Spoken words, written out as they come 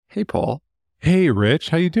Hey, Paul. Hey, Rich.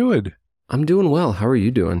 How you doing? I'm doing well. How are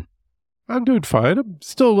you doing? I'm doing fine. I'm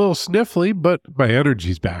still a little sniffly, but my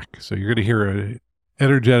energy's back. So you're going to hear an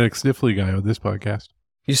energetic, sniffly guy on this podcast.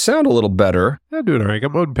 You sound a little better. I'm doing all right.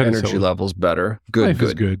 I'm on penicillin. Energy levels better. Good, Life good.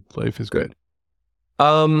 is good. Life is good.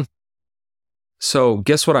 So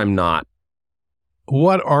guess what I'm not?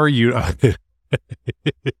 What are you?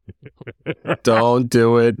 Don't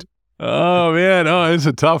do it. Oh, man. Oh, it's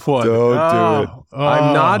a tough one. Don't do it. Oh.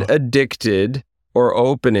 I'm not addicted or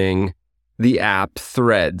opening the app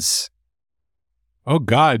Threads. Oh,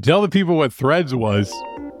 God. Tell the people what Threads was.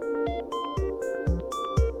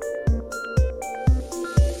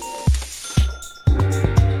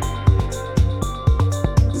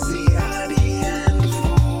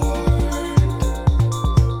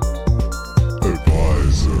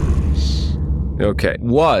 Okay.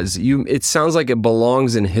 It sounds like it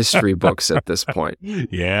belongs in history books at this point.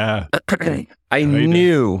 Yeah. I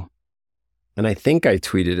knew, and I think I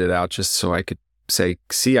tweeted it out just so I could say,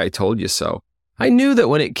 see, I told you so. I knew that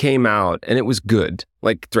when it came out, and it was good,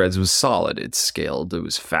 like Threads was solid. It scaled. It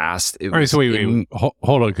was fast. All right, so wait.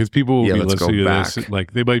 Hold on, because people will be listening to this.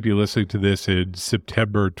 Like, they might be listening to this in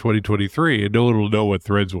September 2023, and no one will know what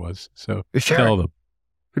Threads was. So tell them.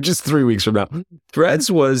 Just 3 weeks from now. Threads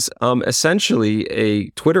was essentially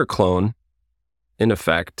a Twitter clone, in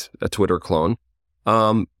effect, a Twitter clone,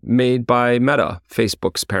 made by Meta,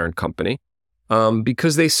 Facebook's parent company,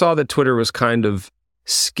 because they saw that Twitter was kind of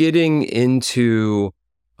skidding into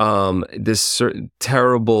this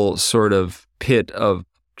terrible sort of pit of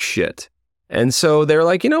shit. And so they're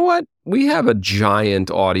like, you know what? We have a giant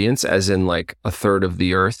audience, as in like a third of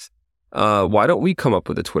the earth. Why don't we come up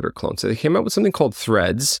with a Twitter clone? So they came up with something called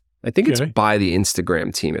Threads. I think it's by the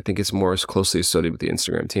Instagram team. I think it's more closely associated with the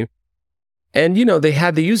Instagram team. And, they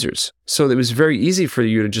had the users. So it was very easy for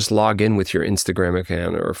you to just log in with your Instagram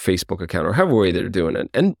account or Facebook account or however way they're doing it.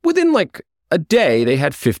 And within like a day, they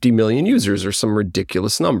had 50 million users or some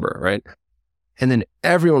ridiculous number, right? And then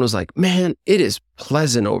everyone was like, man, it is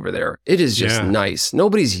pleasant over there. It is just nice.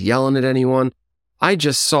 Nobody's yelling at anyone. I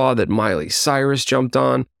just saw that Miley Cyrus jumped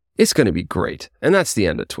on. It's going to be great. And that's the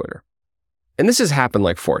end of Twitter. And this has happened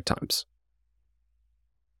like 4 times.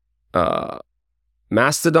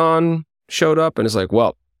 Mastodon showed up and is like,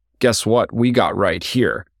 well, guess what? We got right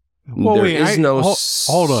here. Well,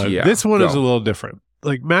 hold on. Yeah, this one is a little different.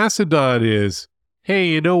 Like Mastodon is, hey,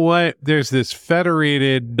 you know what? There's this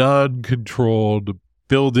federated, non-controlled,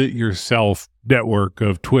 build-it-yourself network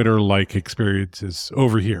of Twitter-like experiences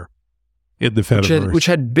over here in the Fediverse. Which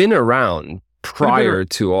had been around prior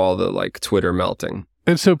to all the like Twitter melting.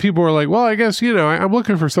 And so people were like, well, I guess, I'm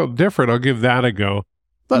looking for something different. I'll give that a go.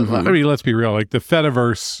 But I mean, let's be real. Like the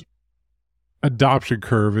Fediverse adoption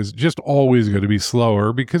curve is just always going to be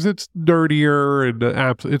slower because it's dirtier and the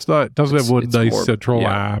apps, doesn't have one nice central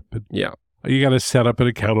app. And you got to set up an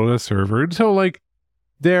account on a server. And so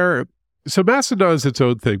so Mastodon is its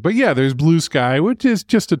own thing. But yeah, there's Blue Sky, which is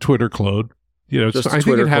just a Twitter clone. Just I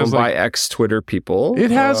think it has by ex-Twitter people. It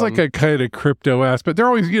has like a kind of crypto aspect. They're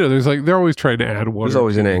always, they're always trying to add one. There's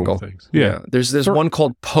always an angle. Things. Yeah. There's one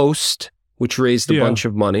called Post, which raised a bunch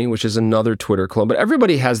of money, which is another Twitter clone. But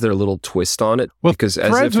everybody has their little twist on it because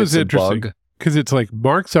as if it's a bug. Because it's like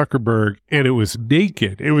Mark Zuckerberg and it was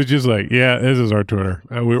naked. It was just like, yeah, this is our Twitter.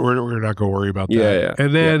 We're not going to worry about that. Yeah.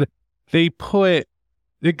 And then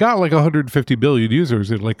it got like 150 billion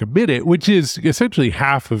users in like a minute, which is essentially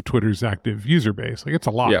half of Twitter's active user base. Like it's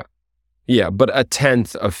a lot. Yeah, but a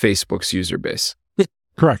 10th of Facebook's user base.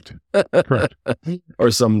 Correct.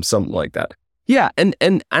 Or something like that. Yeah, and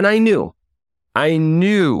I knew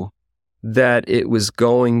that it was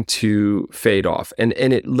going to fade off. And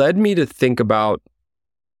it led me to think about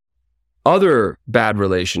other bad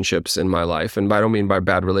relationships in my life. And I don't mean by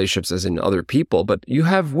bad relationships as in other people, but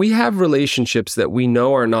we have relationships that we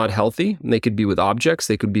know are not healthy. And they could be with objects,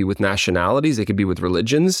 they could be with nationalities, they could be with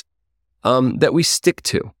religions, that we stick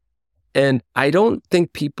to. And I don't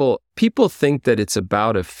think people think that it's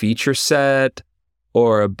about a feature set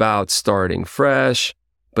or about starting fresh.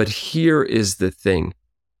 But here is the thing.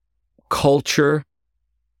 Culture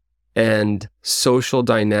and social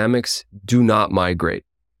dynamics do not migrate.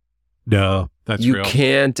 No, that's real. You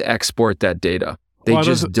can't export that data. They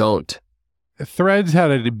just don't. Threads had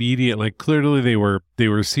an immediate, clearly they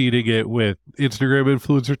were seeding it with Instagram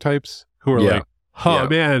influencer types who are like,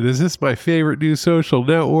 man, is this my favorite new social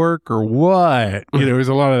network or what? There's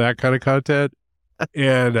a lot of that kind of content.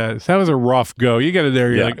 And so that was a rough go. You get in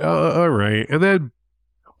there, you're like, oh, all right. And then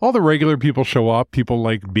all the regular people show up, people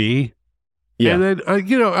like me. Yeah. And then,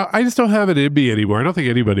 I just don't have it in me anymore. I don't think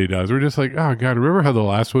anybody does. We're just like, oh, God, remember how the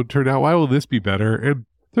last one turned out? Why will this be better? And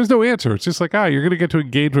There's no answer. It's just like, you're going to get to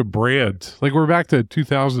engage with brands. Like we're back to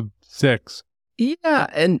 2006. Yeah,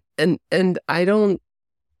 and I don't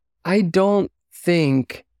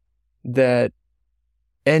think that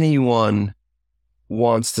anyone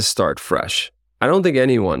wants to start fresh. I don't think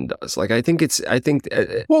anyone does. Like,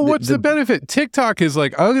 Well, what's the benefit? TikTok is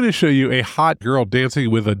like, I'm going to show you a hot girl dancing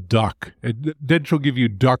with a duck, and then she'll give you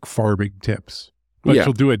duck farming tips. Like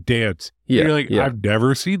she'll do a dance. Yeah, and you're like, yeah. I've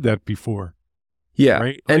never seen that before. Yeah,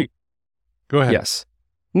 right. And like, go ahead. Yes.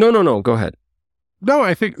 No. Go ahead. No,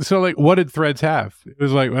 I think so. Like, what did Threads have? It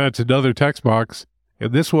was like, well, it's another text box,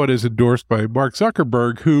 and this one is endorsed by Mark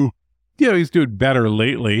Zuckerberg, who, he's doing better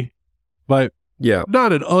lately, but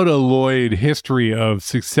not an unalloyed history of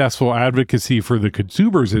successful advocacy for the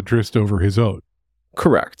consumer's interest over his own.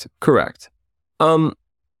 Correct. I want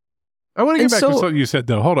to get back to something you said,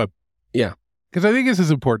 though. Hold up. Yeah. Because I think this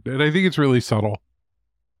is important, and I think it's really subtle.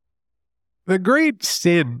 The great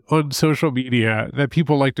sin on social media that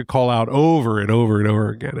people like to call out over and over and over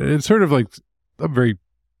again, and it's sort of like,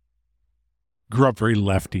 grew up very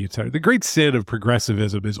lefty, etc. The great sin of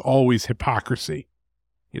progressivism is always hypocrisy.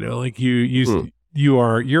 Like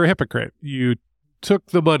you're a hypocrite. You took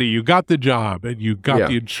the money, you got the job, and you got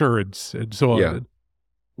the insurance, and so on. Yeah.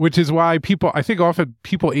 Which is why I think often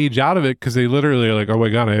people age out of it because they literally are like, oh my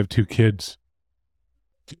God, I have 2 kids.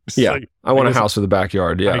 Yeah, like, I want a house with a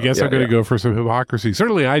backyard. Yeah, I guess I'm going to go for some hypocrisy.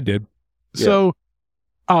 Certainly I did. Yeah. So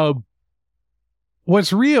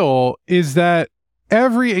what's real is that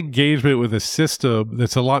every engagement with a system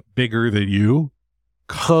that's a lot bigger than you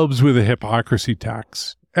comes with a hypocrisy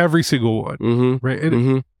tax. Every single one. Mm-hmm. Right?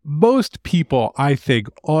 And most people, I think,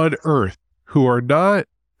 on Earth who are not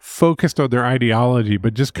focused on their ideology,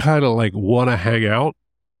 but just kind of like want to hang out,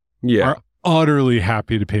 are utterly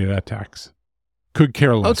happy to pay that tax. Could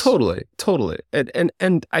care less. Oh, totally.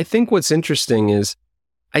 And I think what's interesting is,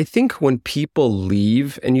 I think when people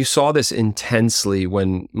leave, and you saw this intensely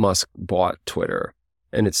when Musk bought Twitter,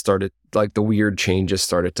 and it started, like the weird changes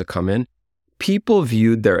started to come in, people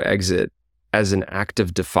viewed their exit as an act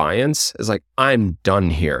of defiance, as like, I'm done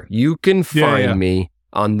here. You can find me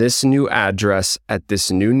on this new address at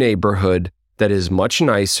this new neighborhood that is much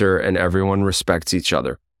nicer and everyone respects each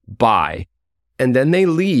other. Bye. And then they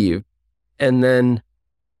leave. And then,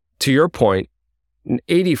 to your point,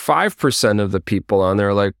 85% of the people on there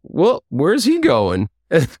are like, well, where's he going?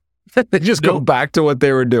 And they just go back to what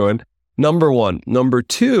they were doing. Number one. Number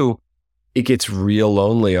two, it gets real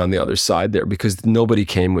lonely on the other side there because nobody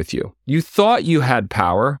came with you. You thought you had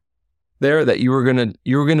power there, that you were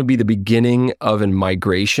gonna be the beginning of a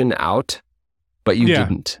migration out, but you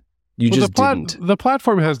didn't. You just didn't. The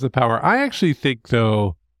platform has the power. I actually think,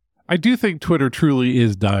 though, I do think Twitter truly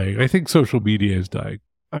is dying. I think social media is dying.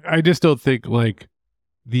 I just don't think like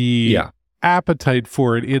the appetite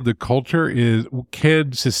for it in the culture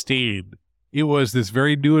can sustain. It was this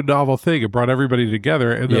very new and novel thing. It brought everybody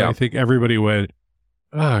together. And then I think everybody went,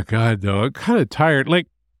 oh God, no, I'm kind of tired. Like,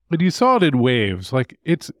 and you saw it in waves. Like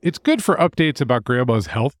it's good for updates about grandma's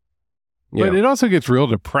health. But it also gets real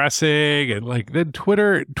depressing, and like then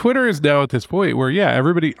Twitter is now at this point where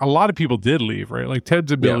a lot of people did leave, right? Like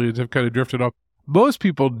tens of millions have kind of drifted off. Most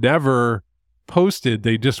people never posted;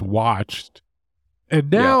 they just watched. And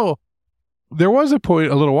now there was a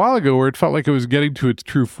point a little while ago where it felt like it was getting to its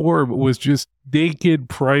true form. It was just naked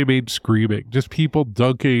primate screaming, just people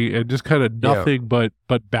dunking, and just kind of nothing but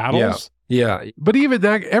battles. Yeah. But even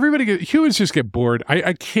that, humans just get bored.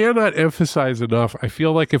 I cannot emphasize enough. I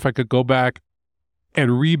feel like if I could go back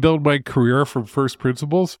and rebuild my career from first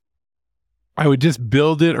principles, I would just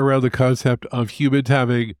build it around the concept of humans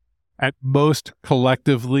having at most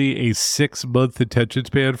collectively a 6-month attention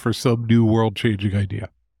span for some new world changing idea.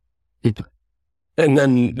 And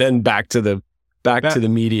then back to the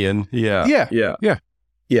median. Yeah.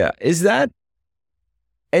 Is that,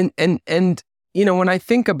 and when I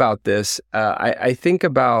think about this, I think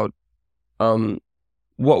about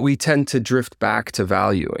what we tend to drift back to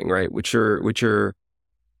valuing, right? Which are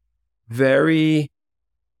very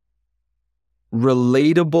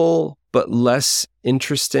relatable, but less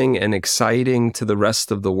interesting and exciting to the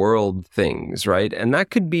rest of the world things, right? And that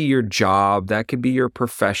could be your job, that could be your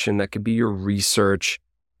profession, that could be your research,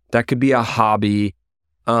 that could be a hobby.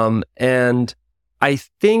 And I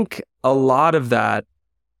think a lot of that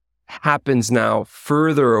happens now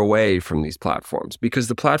further away from these platforms because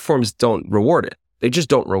the platforms don't reward it. They just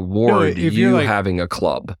don't reward you having a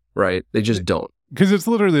club, right? They just don't. Because it's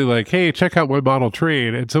literally like, hey, check out my model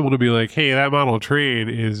train. And someone will be like, hey, that model train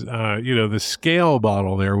is, the scale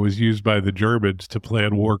model there was used by the Germans to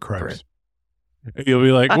plan war crimes. And you'll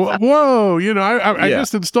be like, whoa, I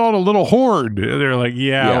just installed a little horn. And they're like,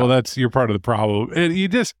 well, you're part of the problem. And you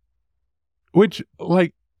just, which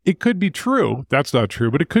like, it could be true. That's not true,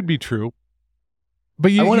 but it could be true.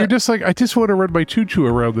 But you're just like, I just want to run my choo-choo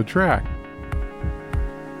around the track.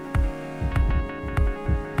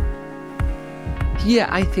 Yeah,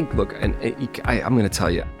 I think, look, and I'm going to tell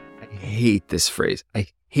you, I hate this phrase. I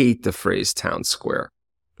hate the phrase town square.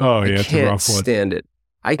 Oh, yeah, it's a rough one. I can't stand it.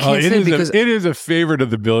 I can't stand it because it is a favorite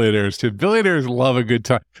of the billionaires too. Billionaires love a good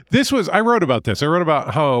time. I wrote about this. I wrote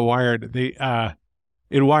about how Wired, because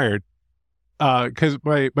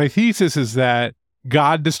my thesis is that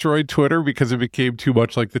God destroyed Twitter because it became too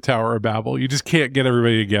much like the Tower of Babel. You just can't get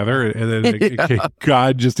everybody together, and then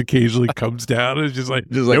God just occasionally comes down and is just like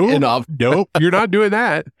nope, enough. Nope, you're not doing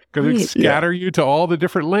that, because it scatter you to all the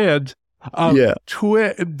different lands. A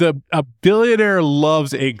billionaire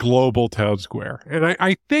loves a global town square, and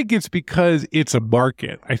I think it's because it's a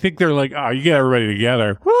market. I think they're like, oh, you get everybody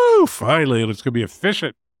together, woo! Finally, it's going to be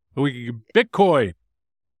efficient. We can get Bitcoin.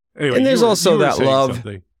 Anyway, and there's also that love.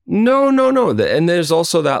 Something. No. And there's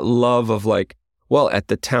also that love of like, well, at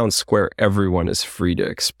the town square, everyone is free to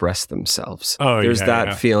express themselves. Oh, there's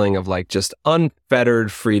that feeling of like just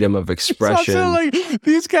unfettered freedom of expression. It's also like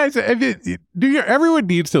these guys, everyone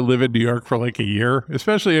needs to live in New York for like a year,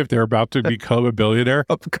 especially if they're about to become a billionaire.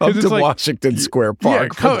 Come to Washington Square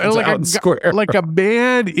Park. Square. Like a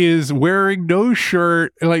man is wearing no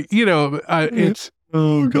shirt. Like, it's...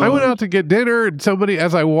 Oh, God. I went out to get dinner, and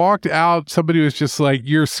as I walked out, somebody was just like,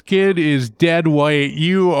 your skin is dead white.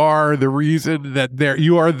 You are the reason that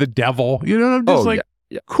you are the devil. And I'm just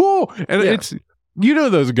cool. And it's,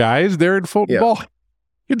 those guys, they're in football. Yeah.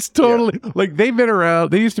 It's totally like they've been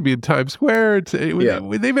around. They used to be in Times Square. They've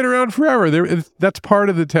been around forever. That's part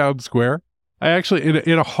of the town square. I actually,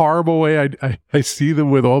 in a horrible way, I see them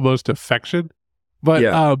with almost affection,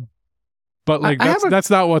 but like that's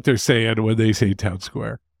not what they're saying when they say town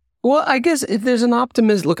square. Well, I guess if there's an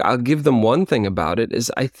optimist, look, I'll give them one thing about it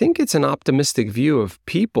is I think it's an optimistic view of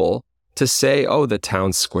people to say, oh, the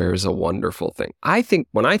town square is a wonderful thing. I think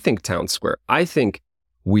when I think town square, I think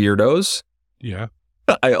weirdos. Yeah.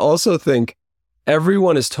 I also think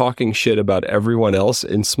everyone is talking shit about everyone else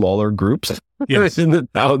in smaller groups in the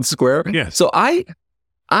town square. Yes. So I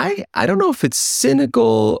don't know if it's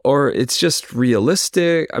cynical or it's just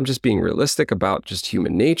realistic. I'm just being realistic about just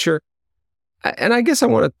human nature. And I guess I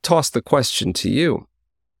want to toss the question to you.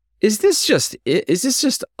 Is this just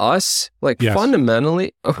us? Like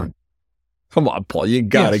fundamentally? Oh, come on, Paul, you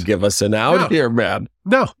got to give us an out here, man.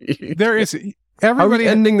 No, there is... Everybody, are we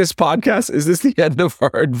ending this podcast? Is this the end of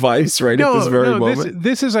our advice at this very moment?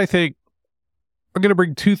 This is, I think, I'm going to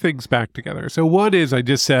bring two things back together. So one is, I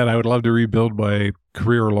just said I would love to rebuild my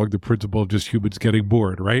career along the principle of just humans getting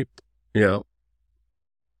bored, right? Yeah.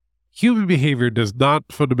 Human behavior does not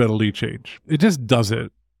fundamentally change. It just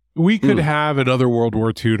doesn't. We could have another World War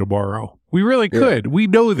II tomorrow. We really could. We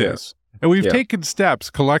know this. And we've taken steps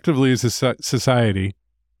collectively as a society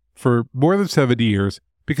for more than 70 years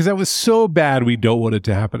because that was so bad we don't want it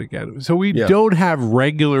to happen again. So we don't have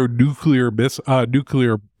regular nuclear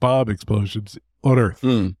bomb explosions on Earth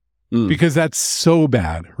because that's so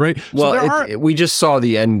bad, right? Well, we just saw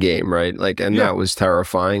the end game, right? Like, and that was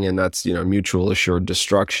terrifying, and that's mutual assured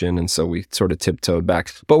destruction, and so we sort of tiptoed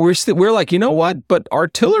back. But we're like, you know what? But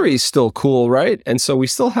artillery's still cool, right? And so we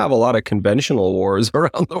still have a lot of conventional wars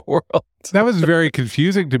around the world. That was very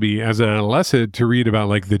confusing to me as an adolescent to read about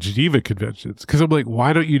like the Geneva Conventions, because I'm like,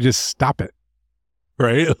 why don't you just stop it?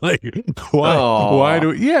 Right? Like, why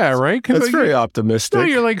do right? That's very optimistic. No,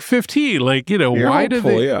 you're like 15. Like, why did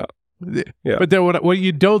they? Yeah. But then what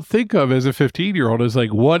you don't think of as a 15-year-old is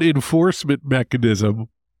like, what enforcement mechanism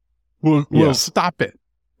will stop it?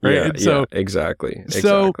 Right. Yeah, and so, exactly.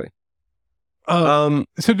 So,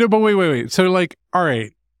 but wait. So like, all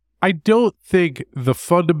right. I don't think the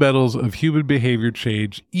fundamentals of human behavior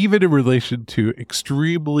change, even in relation to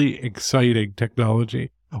extremely exciting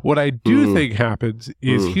technology. What I do think happens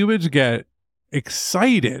is humans get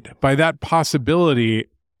excited by that possibility.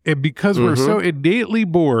 And because we're so innately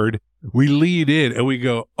bored, we lean in and we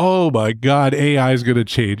go, oh my God, AI is going to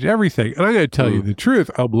change everything. And I'm going to tell you the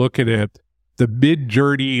truth. I'm looking at the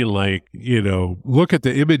Mid-Journey, look at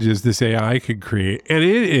the images this AI can create. And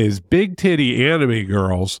it is big titty anime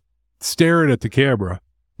girls staring at the camera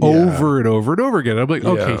over and over and over again. I'm like,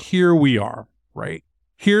 okay, here we are, right?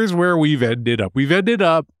 Here's where we've ended up. We've ended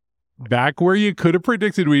up back where you could have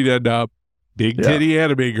predicted we'd end up. Big titty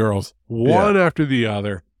anime girls, one after the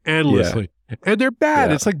other, endlessly. And they're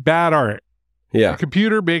bad. It's like bad art. Yeah. A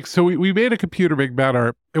computer makes, so we made a computer make bad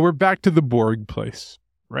art, and we're back to the boring place,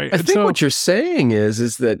 right? I think what you're saying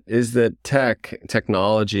is that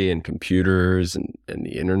technology and computers and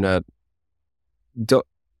the internet don't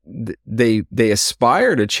they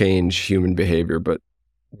aspire to change human behavior, but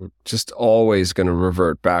we're just always going to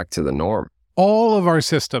revert back to the norm. All of our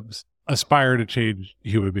systems aspire to change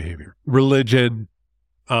human behavior. Religion,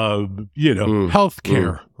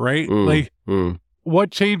 healthcare, right?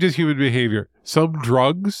 What changes human behavior? Some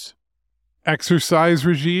drugs, exercise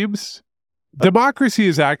regimes. Democracy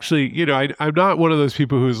is actually, I'm not one of those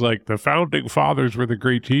people who's like, the founding fathers were the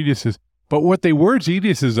great geniuses. But what they were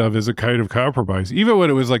geniuses of is a kind of compromise. Even when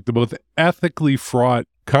it was like the most ethically fraught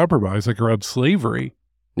compromise, like around slavery.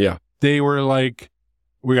 Yeah. They were like,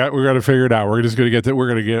 we got to figure it out. We're just going to we're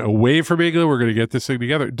going to get away from England. We're going to get this thing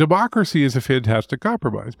together. Democracy is a fantastic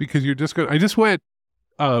compromise because I just went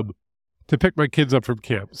to pick my kids up from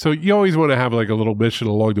camp. So you always want to have like a little mission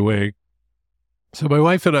along the way. So my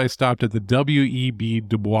wife and I stopped at the W.E.B.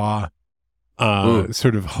 Du Bois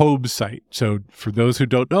sort of home site. So for those who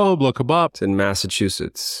don't know, look them up. It's in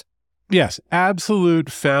Massachusetts. Yes,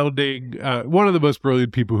 absolute founding, one of the most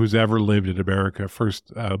brilliant people who's ever lived in America.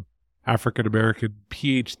 First African-American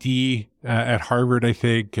PhD at Harvard, I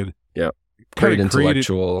think. And great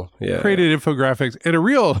intellectual. Created infographics. And a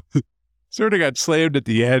real, sort of got slammed at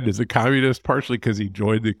the end as a communist, partially because he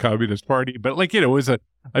joined the Communist Party. But was a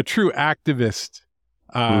true activist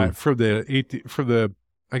from the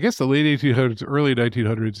I guess the late 1800s, early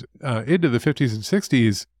 1900s, into the 50s and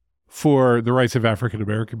 60s for the rights of African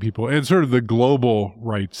American people and sort of the global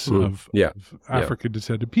rights of African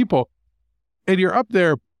descended people. And you're up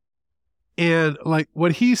there, and like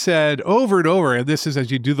what he said over and over, and this is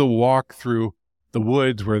as you do the walk through the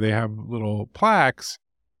woods where they have little plaques.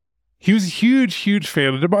 He was a huge, huge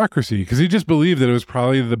fan of democracy because he just believed that it was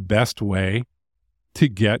probably the best way to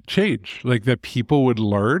get change, like that people would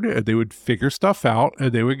learn and they would figure stuff out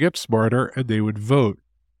and they would get smarter and they would vote.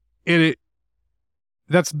 And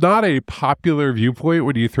that's not a popular viewpoint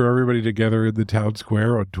when you throw everybody together in the town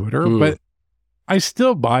square on Twitter, but I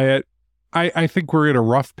still buy it. I think we're in a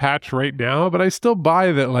rough patch right now, but I still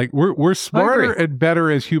buy that like we're smarter and better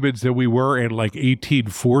as humans than we were in like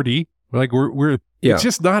 1840. Like it's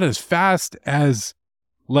just not as fast as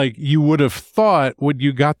like you would have thought when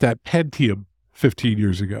you got that Pentium 15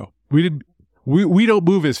 years ago. We don't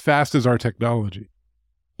move as fast as our technology.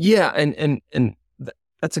 Yeah, and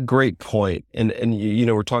that's a great point. And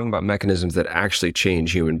we're talking about mechanisms that actually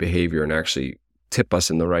change human behavior and actually tip us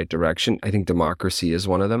in the right direction. I think democracy is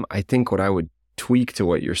one of them. I think what I would tweak to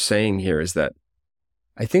what you're saying here is that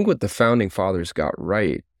I think what the founding fathers got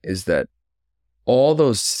right is that all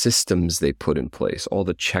those systems they put in place, all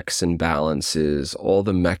the checks and balances, all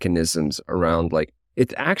the mechanisms around, like,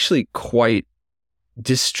 it's actually quite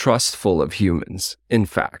distrustful of humans, in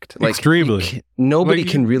fact. Like, extremely. Nobody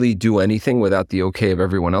can really do anything without the okay of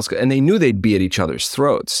everyone else. And they knew they'd be at each other's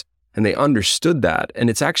throats, and they understood that. And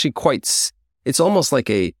it's actually it's almost like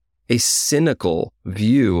a cynical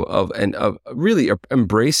view of really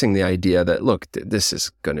embracing the idea that, look, this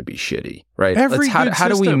is going to be shitty, right? How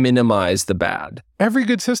do we minimize the bad? Every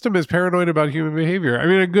good system is paranoid about human behavior. I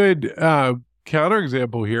mean, a good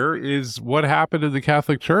counterexample here is what happened in the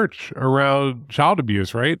Catholic Church around child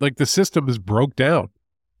abuse, right? Like the system is broke down.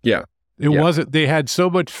 Yeah. It wasn't, they had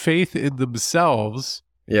so much faith in themselves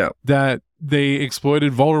that they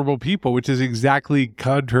exploited vulnerable people, which is exactly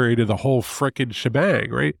contrary to the whole frickin' shebang,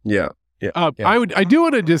 right? Yeah. I do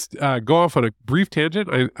want to just go off on a brief tangent.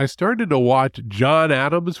 I started to watch John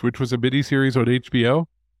Adams, which was a miniseries on HBO.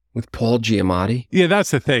 With Paul Giamatti? Yeah,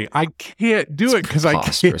 that's the thing. I can't do it because I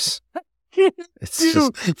can't. It's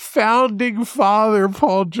just founding father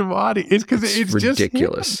Paul Giamatti. It's because it's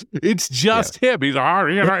ridiculous. Just him. It's just him. He's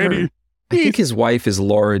I think his wife is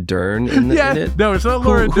Laura Dern in it. No, it's not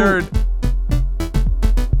Laura Dern.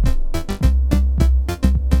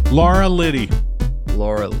 Laura Linney.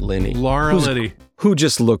 Who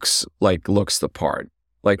just looks the part.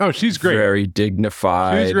 Like, oh, she's great. Very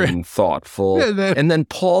dignified and thoughtful. And then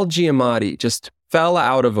Paul Giamatti just fell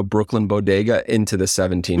out of a Brooklyn bodega into the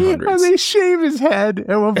 1700s. And they shave his head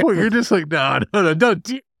at one point. You're just like, no,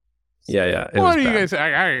 don't. Yeah. What are you guys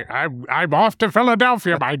saying? I'm off to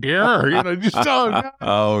Philadelphia, my dear. Just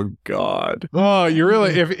oh God. Oh, you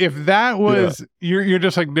really? If that was, you're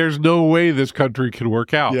just like, there's no way this country can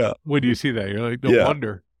work out. Yeah. When you see that, you're like, no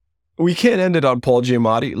wonder. We can't end it on Paul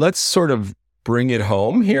Giamatti. Let's sort of bring it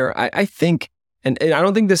home here. I think, and I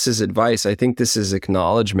don't think this is advice. I think this is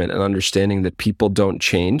acknowledgement and understanding that people don't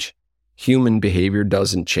change, human behavior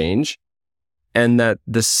doesn't change, and that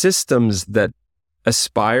the systems that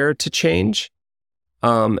aspire to change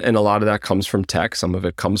And a lot of that comes from tech. Some of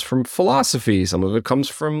it comes from philosophy. Some of it comes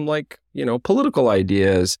from political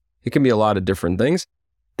ideas. It can be a lot of different things.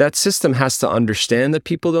 That system has to understand that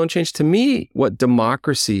people don't change. To me, what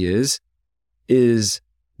democracy is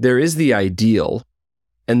there is the ideal,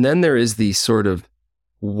 and then there is the sort of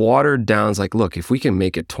watered down, like, look, if we can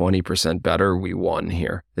make it 20% better, we won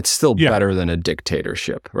here. It's still better than a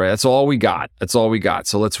dictatorship, right? That's all we got.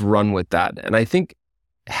 So let's run with that. And I think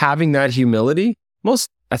having that humility,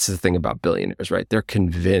 that's the thing about billionaires, right? They're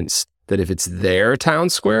convinced that if it's their town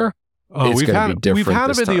square, it's going to be different. We've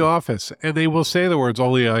had them in the office, and they will say the words,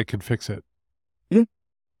 only I can fix it.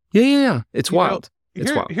 Yeah. It's wild.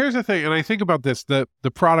 Here's the thing, and I think about this, the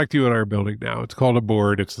product you and I are building now, it's called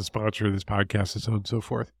Aborde, it's the sponsor of this podcast, and so on and so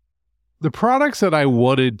forth. The products that I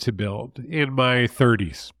wanted to build in my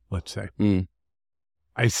 30s, let's say,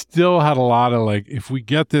 I still had a lot of if we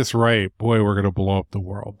get this right, boy, we're going to blow up the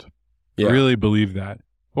world. Yeah. I really believe that.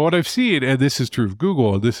 But what I've seen, and this is true of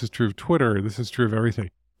Google, and this is true of Twitter, and this is true of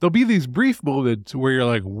everything, there'll be these brief moments where you're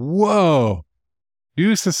like, whoa,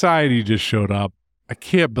 new society just showed up. I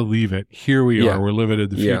can't believe it. Here we are. We're living in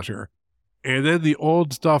the future. And then the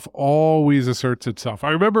old stuff always asserts itself.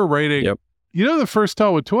 I remember writing, the first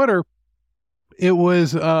time with Twitter, it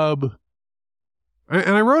was, and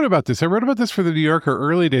I wrote about this. I wrote about this for the New Yorker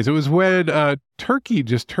early days. It was when Turkey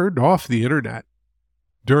just turned off the internet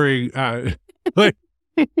during, people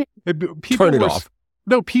turn it off.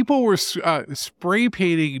 No, people were spray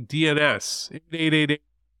painting DNS in 888.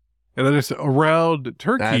 And then just around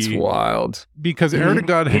Turkey. That's wild. Because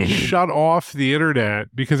Erdogan had shut off the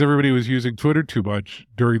internet because everybody was using Twitter too much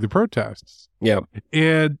during the protests. Yeah.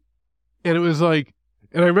 And it was and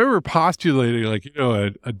I remember postulating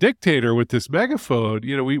a dictator with this megaphone,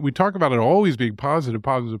 we talk about it always being positive.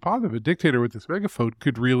 A dictator with this megaphone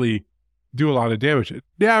could really do a lot of damage.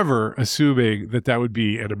 Never assuming that would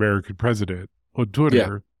be an American president on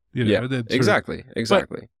Twitter. Exactly.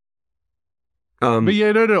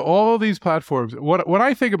 But all these platforms, what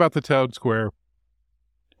I think about the town square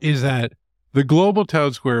is that the global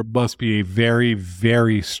town square must be a very,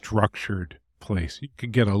 very structured place. You can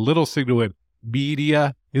get a little signal in.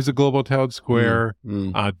 Media is a global town square.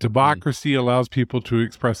 Democracy allows people to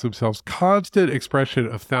express themselves. Constant expression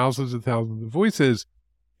of thousands and thousands of voices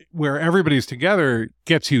where everybody's together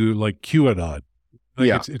gets you like QAnon.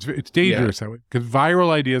 It's dangerous that way because viral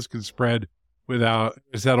ideas can spread without,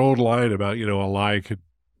 it's that old line about, a lie could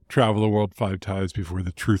travel the world 5 times before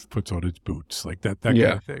the truth puts on its boots, like that kind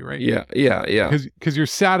of thing, right? Yeah. Because you're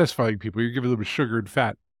satisfying people, you're giving them sugar and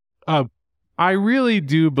fat. I really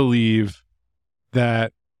do believe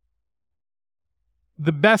that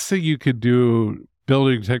the best thing you could do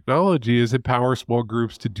building technology is empower small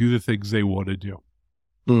groups to do the things they want to do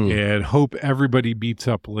and hope everybody meets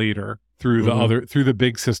up later through the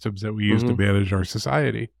big systems that we use to manage our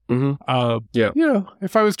society.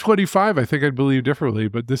 If I was 25, I think I'd believe differently,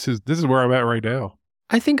 but this is where I'm at right now.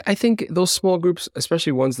 I think those small groups,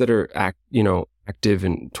 especially ones that are active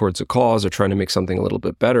and towards a cause or trying to make something a little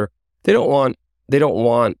bit better, they don't want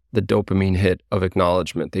the dopamine hit of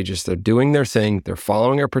acknowledgement. They're doing their thing, they're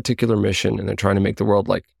following a particular mission, and they're trying to make the world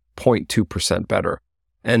 0.2% better.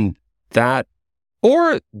 And that,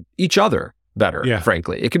 or each other better,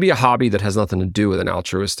 frankly. It could be a hobby that has nothing to do with an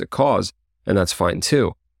altruistic cause, and that's fine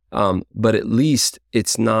too. But at least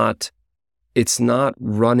it's not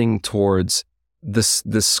running towards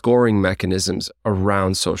the scoring mechanisms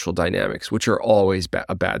around social dynamics, which are always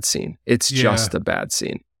a bad scene. It's just a bad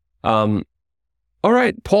scene. All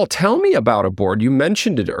right, Paul, tell me about Aborde. You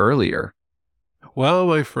mentioned it earlier. Well,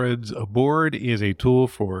 my friends, Aborde is a tool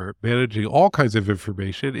for managing all kinds of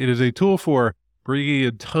information. It is a tool for bringing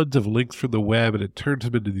in tons of links from the web, and it turns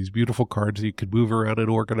them into these beautiful cards that you can move around and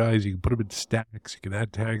organize. You can put them in stacks. You can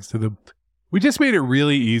add tags to them. We just made it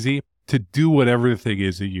really easy to do whatever the thing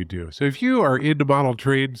is that you do. So if you are into model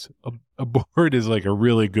trains, Aborde is a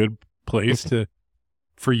really good place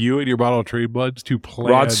for you and your model train buds to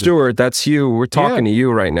plan. Rod Stewart, that's you. We're talking to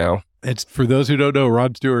you right now. It's for those who don't know,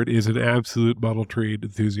 Rod Stewart is an absolute model train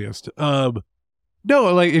enthusiast.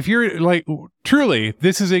 No, if you're truly,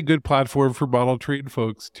 this is a good platform for model train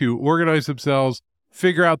folks to organize themselves,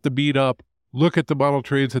 figure out the meetup, look at the model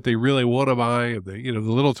trains that they really want to buy, and the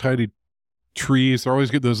little tiny trees. They're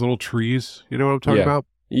always getting those little trees. You know what I'm talking about?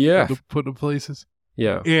 Yeah. Put in places.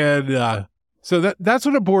 Yeah. And so that's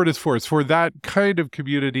what Aborde is for. It's for that kind of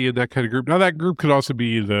community and that kind of group. Now that group could also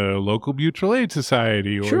be the local mutual aid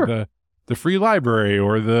society or the free library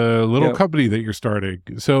or the little company that you're starting.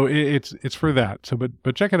 So it's for that. So,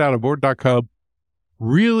 but check it out, aborde.com.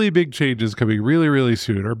 Really big changes coming really, really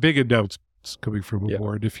soon. Our big announcement It's coming from a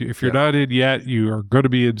board. If you're not in yet, you are going to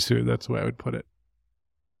be in soon. That's the way I would put it.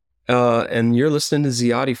 And you're listening to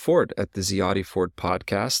Ziadi Ford at the Ziadi Ford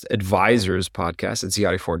Podcast, Advisors Podcast at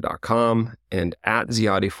ziadiford.com and at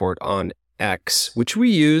Ziadi Ford on X, which we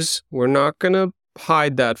use. We're not going to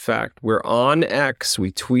hide that fact. We're on X.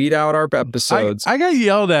 We tweet out our episodes. I got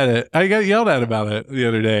yelled at it. I got yelled at about it the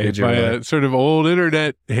other day by a sort of old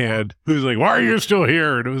internet hand who's like, "Why are you still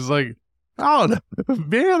here?" And it was like, "Oh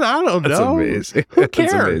man, I don't know. That's amazing. Who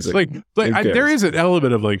cares?" Amazing. There is an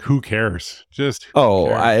element of like, who cares? Just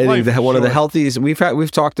I think one of the healthiest.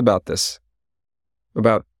 We've talked about this,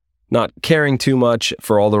 about not caring too much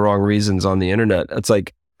for all the wrong reasons on the internet. It's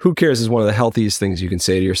like, who cares is one of the healthiest things you can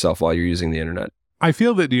say to yourself while you're using the internet. I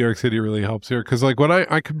feel that New York City really helps here because, like, when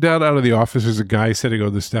I come down out of the office, there's a guy sitting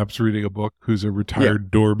on the steps reading a book who's a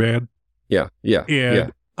retired doorman. And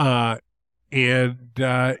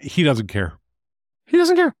he doesn't care. He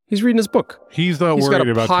doesn't care. He's reading his book. He's not worried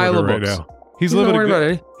about Twitter right now. He's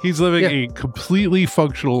living a completely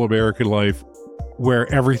functional American life where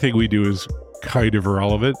everything we do is kind of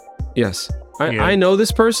irrelevant. Yes. I know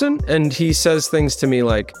this person, and he says things to me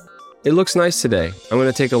like, "It looks nice today. I'm going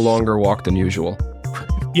to take a longer walk than usual."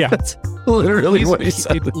 Yeah. That's literally what he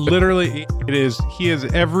said. It is. He has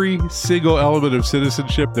every single element of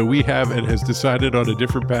citizenship that we have and has decided on a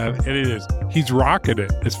different path. And he's rocking it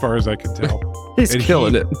as far as I can tell. He's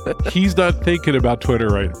killing it. He's not thinking about Twitter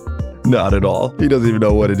right now. Not at all. He doesn't even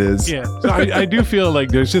know what it is. Yeah. So I do feel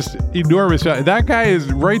like there's just enormous. That guy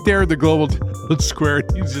is right there in the global square.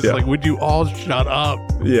 He's just like, would you all shut up?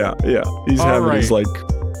 Yeah. He's having his like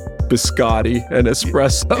biscotti and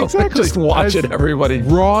espresso. Exactly. Just watching everybody.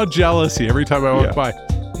 Raw jealousy every time I walk by.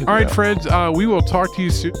 All right, friends. We will talk to you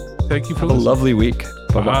soon. Thank you for listening. A lovely week.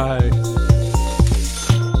 Bye-bye.